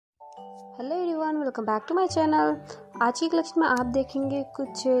Hello everyone, welcome back to my channel. आज की collection में आप देखेंगे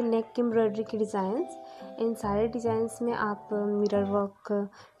कुछ नेक एम्ब्रॉयडरी के डिज़ाइंस। इन सारे डिज़ाइंस में आप मिरर वर्क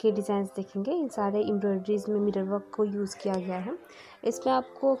के डिज़ाइंस देखेंगे। इन सारे एम्ब्रॉयडरीज़ में मिरर वर्क को यूज़ किया गया है। इसमें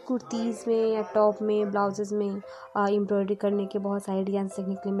आपको कुर्तीज़ में या टॉप में, ब्लाउजेज़ में एम्ब्रॉयडरी करने के बहुत सारे डिज़ाइंस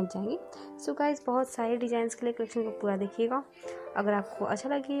देखने के लिए मिल जाएंगे। सो गाइस, बहुत सारे डिज़ाइंस के लिए कलेक्शन को पूरा देखिएगा। अगर आपको अच्छा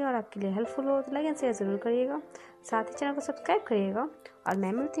लगे और आपके लिए हेल्पफुल हो तो लाइक एंड शेयर ज़रूर करिएगा। साथ ही चैनल को सब्सक्राइब करिएगा और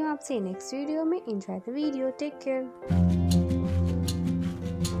मैं मिलती हूँ आपसे नेक्स्ट वीडियो में। Enjoy the video, take care.